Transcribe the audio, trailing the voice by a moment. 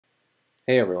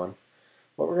Hey everyone,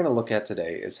 what we're going to look at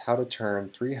today is how to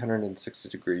turn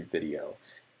 360-degree video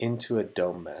into a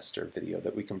domemaster video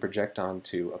that we can project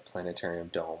onto a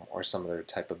planetarium dome or some other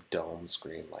type of dome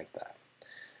screen like that.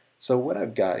 So what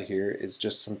I've got here is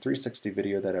just some 360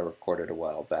 video that I recorded a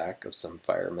while back of some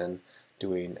firemen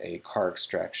doing a car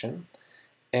extraction,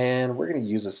 and we're going to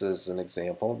use this as an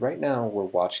example. Right now we're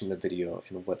watching the video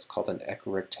in what's called an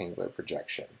equirectangular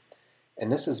projection.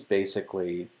 And this is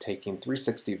basically taking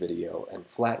 360 video and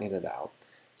flattening it out.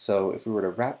 So if we were to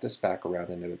wrap this back around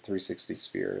into a 360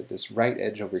 sphere, this right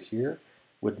edge over here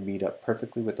would meet up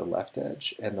perfectly with the left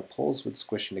edge, and the poles would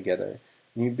squish in together,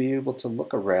 and you'd be able to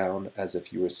look around as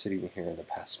if you were sitting here in the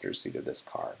passenger seat of this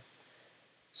car.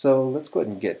 So let's go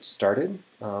ahead and get started.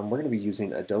 We're going to be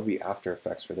using Adobe After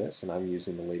Effects for this, and I'm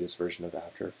using the latest version of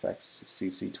After Effects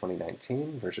CC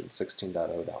 2019, version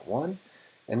 16.0.1.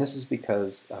 And this is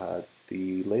because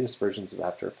the latest versions of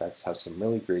After Effects have some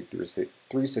really great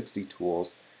 360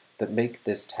 tools that make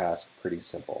this task pretty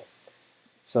simple.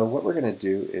 So what we're going to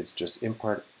do is just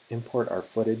import our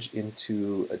footage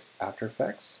into After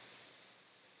Effects.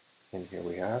 And here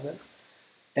we have it.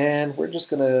 And we're just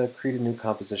going to create a new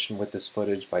composition with this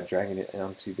footage by dragging it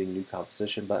onto the New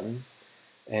Composition button.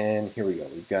 And here we go.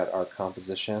 We've got our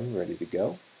composition ready to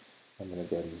go. I'm going to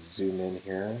go ahead and zoom in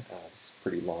here. This is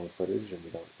pretty long footage and we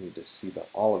don't need to see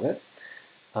all of it.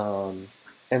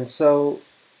 And so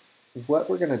what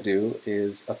we're going to do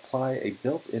is apply a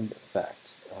built-in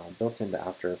effect, built into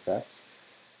After Effects,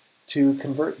 to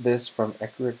convert this from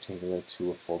equirectangular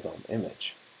to a full dome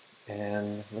image.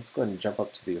 And let's go ahead and jump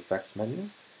up to the effects menu.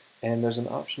 And there's an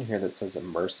option here that says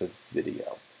immersive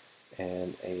video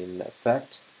and an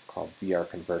effect called VR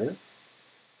converter.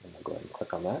 And I'll go ahead and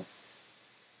click on that.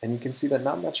 And you can see that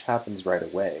not much happens right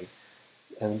away,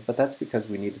 but that's because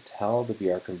we need to tell the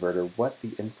VR converter what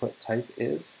the input type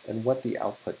is and what the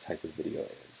output type of video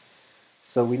is.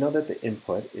 So we know that the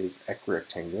input is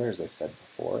equirectangular, as I said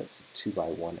before. It's a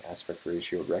 2:1 aspect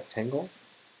ratio rectangle.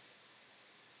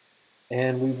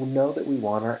 And we will know that we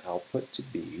want our output to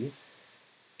be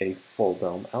a full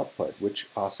dome output, which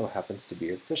also happens to be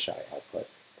a fisheye output.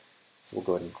 So we'll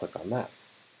go ahead and click on that.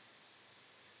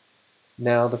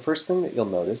 Now the first thing that you'll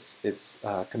notice, it's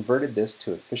converted this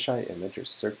to a fisheye image or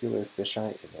circular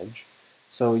fisheye image.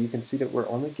 So you can see that we're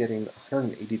only getting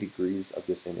 180 degrees of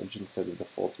this image instead of the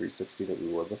full 360 that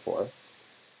we were before.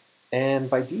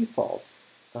 And by default,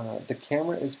 the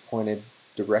camera is pointed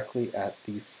directly at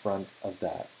the front of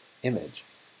that image.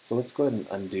 So let's go ahead and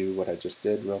undo what I just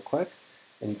did real quick.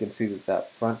 And you can see that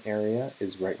that front area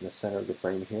is right in the center of the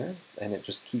frame here, and it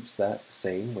just keeps that the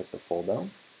same with the full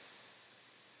dome.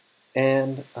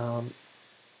 And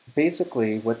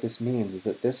basically what this means is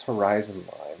that this horizon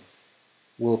line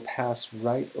will pass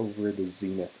right over the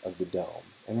zenith of the dome.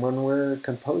 And when we're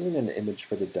composing an image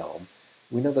for the dome,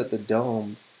 we know that the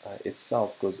dome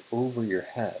itself goes over your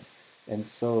head. And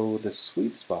so the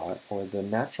sweet spot, or the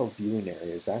natural viewing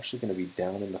area, is actually going to be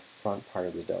down in the front part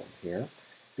of the dome here,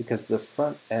 because the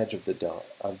front edge of the dome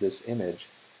of this image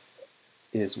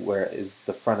is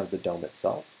the front of the dome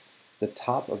itself. The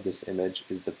top of this image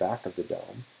is the back of the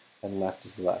dome, and left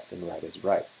is left and right is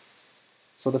right.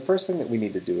 So the first thing that we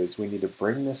need to do is we need to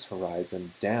bring this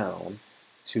horizon down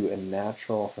to a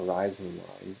natural horizon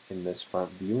line in this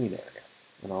front viewing area.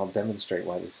 And I'll demonstrate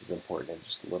why this is important in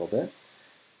just a little bit.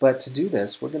 But to do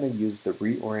this, we're going to use the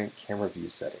reorient camera view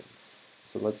settings.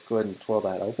 So let's go ahead and twirl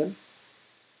that open.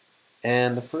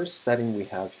 And the first setting we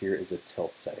have here is a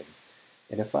tilt setting.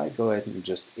 And if I go ahead and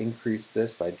just increase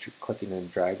this by clicking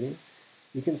and dragging,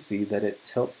 you can see that it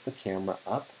tilts the camera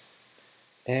up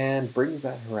and brings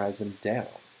that horizon down.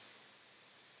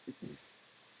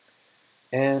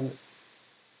 And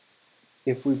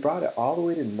if we brought it all the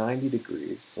way to 90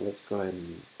 degrees, so let's go ahead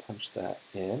and punch that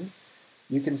in,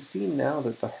 you can see now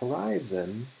that the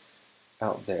horizon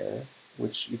out there,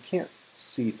 which you can't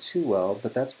see too well,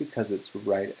 but that's because it's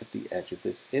right at the edge of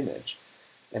this image.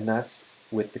 And that's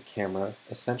with the camera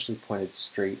essentially pointed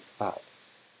straight up.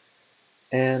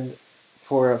 And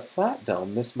for a flat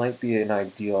dome, this might be an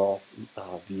ideal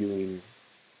viewing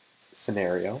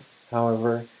scenario.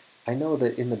 However, I know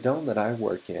that in the dome that I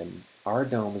work in, our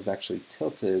dome is actually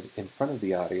tilted in front of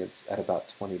the audience at about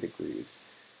 20 degrees.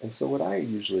 And so what I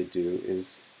usually do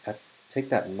is take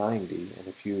that 90, and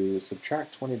if you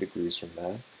subtract 20 degrees from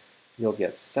that, you'll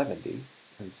get 70.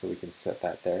 And so we can set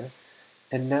that there.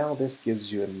 And now this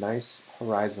gives you a nice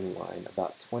horizon line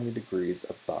about 20 degrees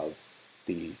above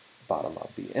the bottom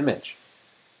of the image.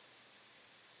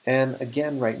 And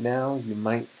again, right now, you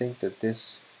might think that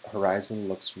this horizon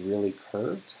looks really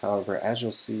curved. However, as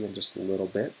you'll see in just a little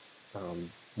bit,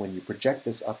 when you project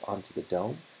this up onto the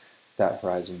dome, that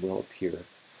horizon will appear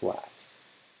flat.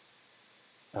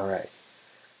 All right.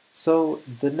 So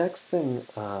the next thing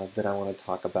that I want to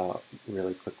talk about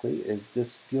really quickly is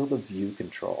this field of view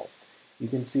control. You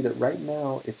can see that right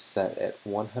now it's set at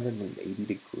 180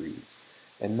 degrees,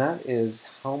 and that is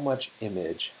how much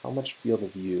field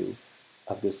of view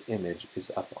of this image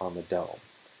is up on the dome.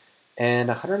 And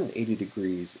 180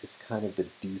 degrees is kind of the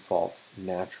default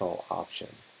natural option.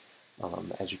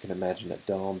 As you can imagine, a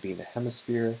dome being a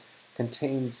hemisphere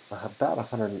contains about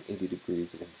 180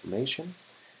 degrees of information.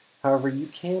 However, you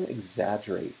can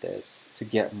exaggerate this to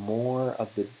get more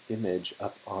of the image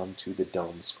up onto the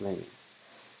dome screen.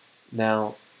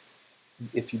 Now,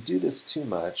 if you do this too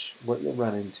much, what you'll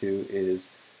run into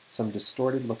is some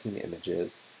distorted looking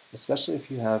images, especially if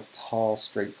you have tall,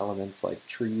 straight elements like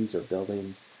trees or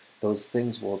buildings. Those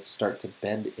things will start to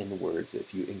bend inwards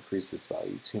if you increase this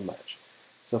value too much.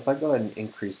 So if I go ahead and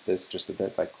increase this just a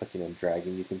bit by clicking and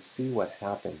dragging, you can see what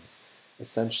happens.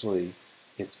 Essentially,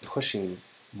 it's pushing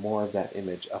more of that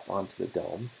image up onto the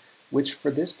dome, which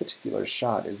for this particular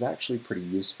shot is actually pretty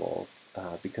useful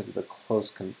because of the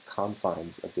close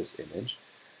confines of this image.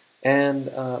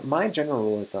 And my general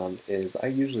rule of thumb is I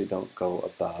usually don't go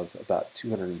above about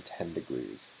 210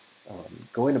 degrees.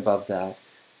 Going above that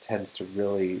tends to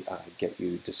really get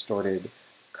you distorted,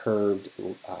 curved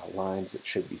lines that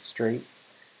should be straight.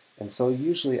 And so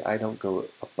usually I don't go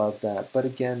above that, but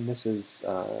again, this is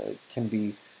can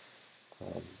be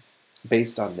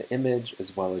based on the image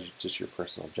as well as just your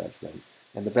personal judgment.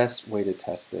 And the best way to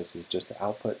test this is just to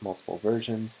output multiple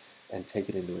versions and take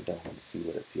it into a dome and see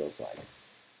what it feels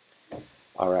like.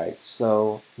 Alright,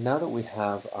 so now that we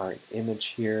have our image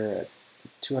here at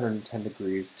 210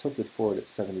 degrees, tilted forward at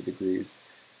 70 degrees,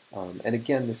 and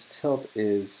again, this tilt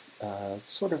is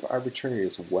sort of arbitrary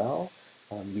as well.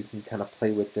 You can kind of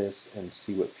play with this and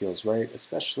see what feels right,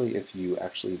 especially if you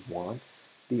actually want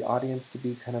the audience to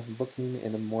be kind of looking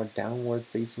in a more downward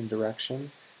facing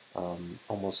direction,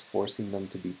 almost forcing them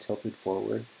to be tilted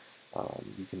forward.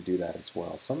 You can do that as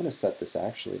well. So I'm going to set this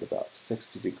actually at about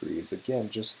 60 degrees. Again,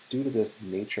 just due to the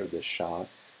nature of this shot,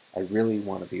 I really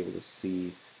want to be able to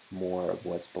see more of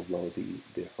what's below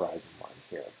the horizon line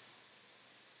here.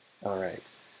 All right.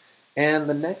 And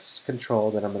the next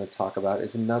control that I'm going to talk about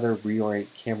is another reorient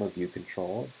camera view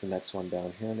control. It's the next one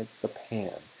down here, and it's the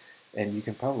pan. And you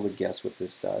can probably guess what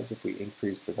this does. If we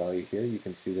increase the value here, you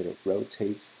can see that it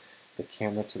rotates the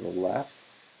camera to the left,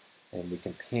 and we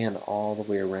can pan all the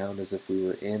way around as if we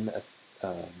were in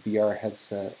a VR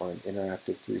headset or an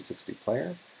interactive 360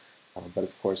 player. But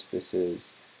of course, this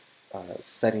is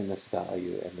setting this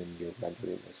value, and then you're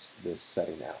rendering this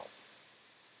setting out.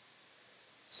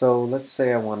 So let's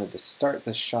say I wanted to start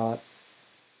the shot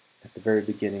at the very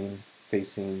beginning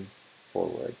facing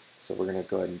forward. So we're going to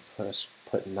go ahead and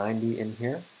put 90 in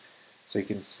here. So you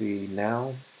can see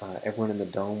now everyone in the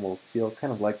dome will feel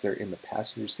kind of like they're in the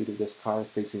passenger seat of this car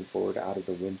facing forward out of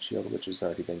the windshield, which has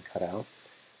already been cut out.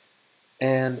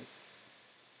 And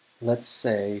let's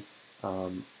say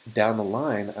down the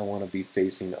line I want to be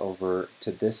facing over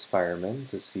to this fireman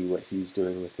to see what he's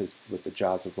doing with the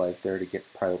jaws of life there to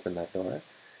pry open that door.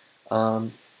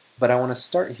 But I want to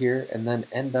start here and then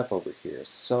end up over here.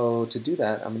 So to do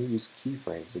that, I'm going to use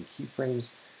keyframes, and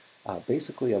keyframes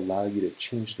basically allow you to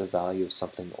change the value of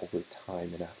something over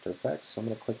time in After Effects. So I'm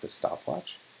going to click the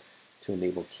stopwatch to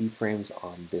enable keyframes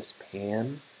on this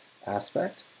pan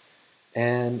aspect.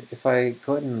 And if I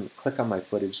go ahead and click on my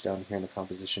footage down here in the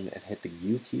composition and hit the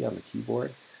U key on the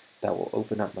keyboard, that will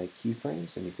open up my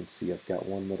keyframes, and you can see I've got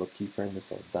one little keyframe,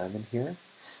 this little diamond here.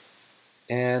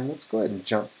 And let's go ahead and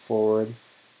jump forward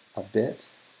a bit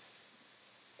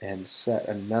and set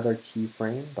another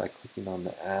keyframe by clicking on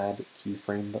the Add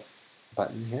Keyframe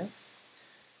button here.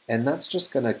 And that's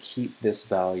just going to keep this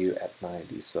value at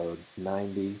 90. So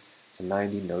 90 to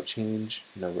 90, no change,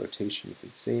 no rotation, you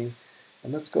can see.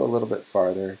 And let's go a little bit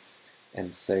farther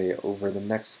and say over the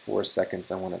next 4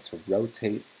 seconds I want it to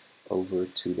rotate over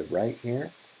to the right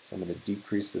here. So I'm going to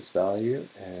decrease this value,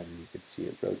 and you can see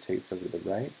it rotates over to the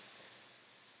right.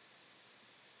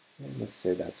 And let's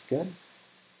say that's good.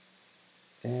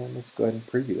 And let's go ahead and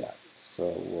preview that.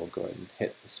 So we'll go ahead and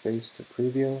hit the space to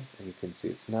preview, and you can see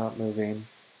it's not moving.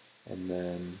 And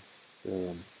then,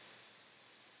 boom,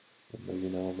 we're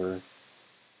moving over.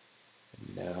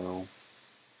 And now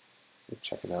we're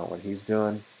checking out what he's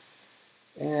doing.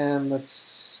 And let's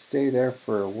stay there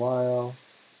for a while.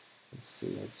 Let's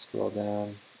see, let's scroll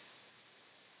down.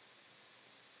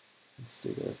 Let's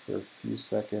stay there for a few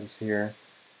seconds here.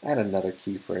 Add another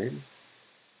keyframe.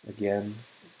 Again,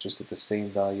 just at the same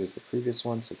value as the previous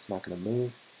one, so it's not going to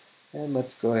move. And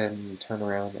let's go ahead and turn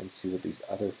around and see what these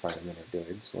other firemen are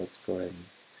doing. So let's go ahead and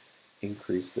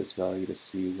increase this value to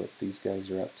see what these guys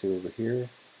are up to over here.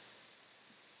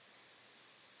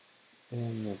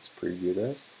 And let's preview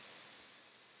this.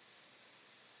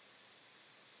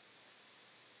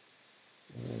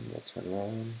 And we'll turn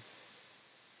around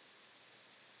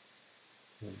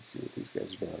and see what these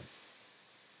guys are doing.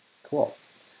 Cool.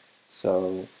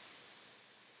 So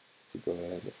if we go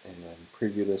ahead and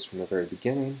preview this from the very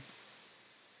beginning,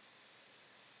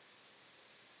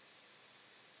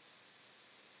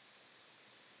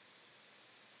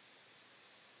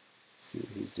 see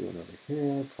what he's doing over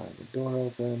here, prying the door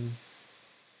open.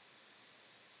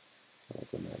 I like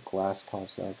when that glass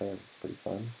pops out there, it's pretty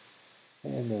fun.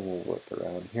 And then we'll whip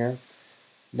around here.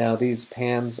 Now these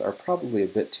pans are probably a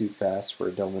bit too fast for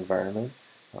a dome environment.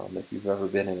 If you've ever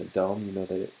been in a dome, you know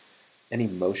that any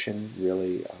motion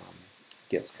really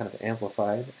gets kind of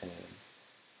amplified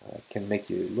and can make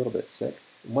you a little bit sick.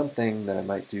 One thing that I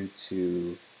might do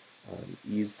to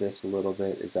ease this a little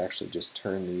bit is actually just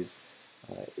turn these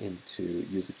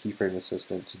use the keyframe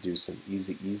assistant to do some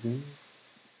easy easing.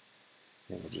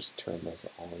 And we'll just turn those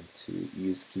all into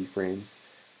eased keyframes.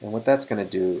 And what that's going to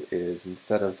do is,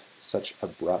 instead of such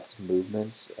abrupt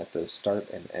movements at the start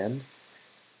and end,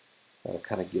 that'll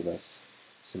kind of give us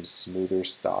some smoother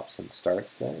stops and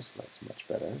starts there, so that's much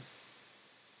better.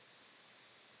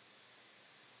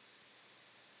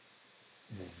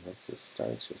 And once this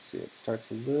starts, you'll see it starts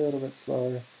a little bit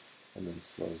slower and then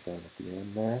slows down at the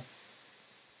end there.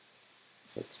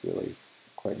 So it's really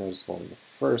quite noticeable in the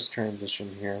first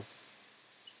transition here.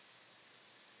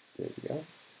 There we go.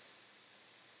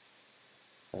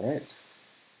 All right.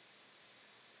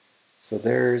 So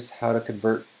there's how to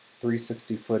convert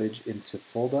 360 footage into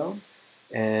Fulldome.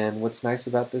 And what's nice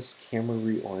about this camera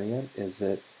reorient is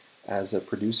that as a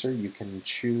producer, you can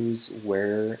choose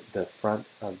where the front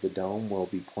of the dome will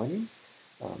be pointing.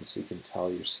 So you can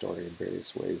tell your story in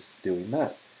various ways doing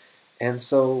that. And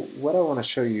so what I want to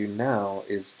show you now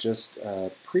is just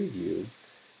a preview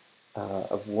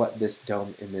of what this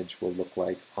dome image will look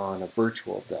like on a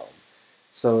virtual dome.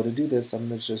 So to do this,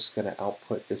 I'm just going to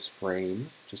output this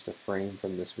frame, just a frame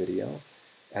from this video,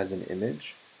 as an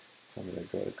image. So I'm going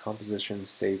to go to Composition,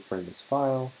 Save Frame as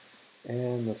File,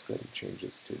 and let's go ahead and change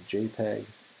this to a JPEG.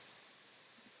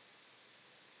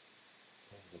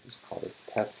 We'll just call this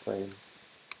Test Frame.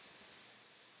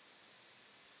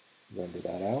 Render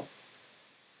that out.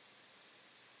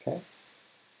 Okay.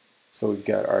 So we've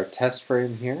got our test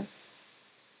frame here.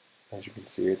 As you can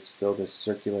see, it's still this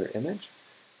circular image.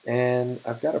 And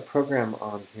I've got a program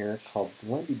on here called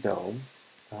Dome,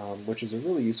 which is a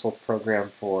really useful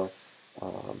program for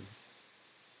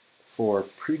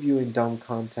previewing dome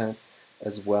content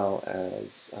as well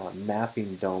as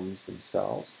mapping domes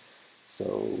themselves.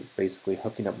 So basically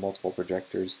hooking up multiple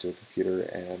projectors to a computer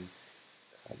and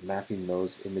mapping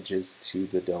those images to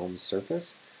the dome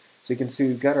surface. So you can see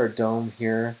we've got our dome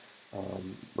here.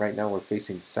 Right now we're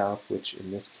facing south, which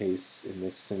in this case, in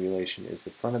this simulation, is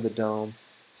the front of the dome.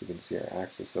 So you can see our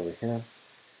axis over here.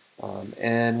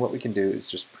 And what we can do is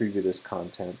just preview this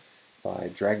content by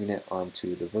dragging it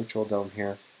onto the virtual dome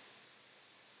here.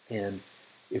 And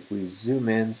if we zoom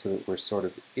in so that we're sort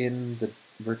of in the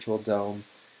virtual dome,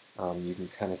 you can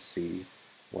kind of see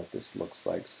what this looks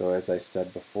like. So as I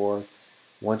said before,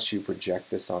 once you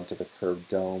project this onto the curved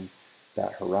dome,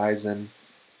 that horizon,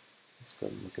 let's go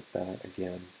and look at that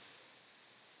again,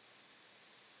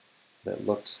 that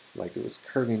looked like it was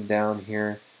curving down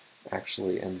here,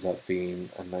 actually ends up being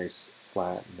a nice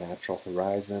flat natural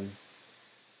horizon.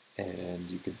 And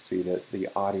you can see that the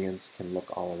audience can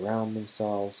look all around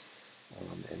themselves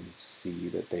and see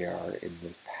that they are in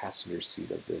the passenger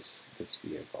seat of this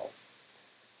vehicle.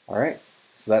 All right,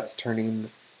 so that's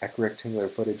turning equirectangular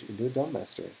footage into a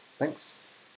domemaster. Thanks.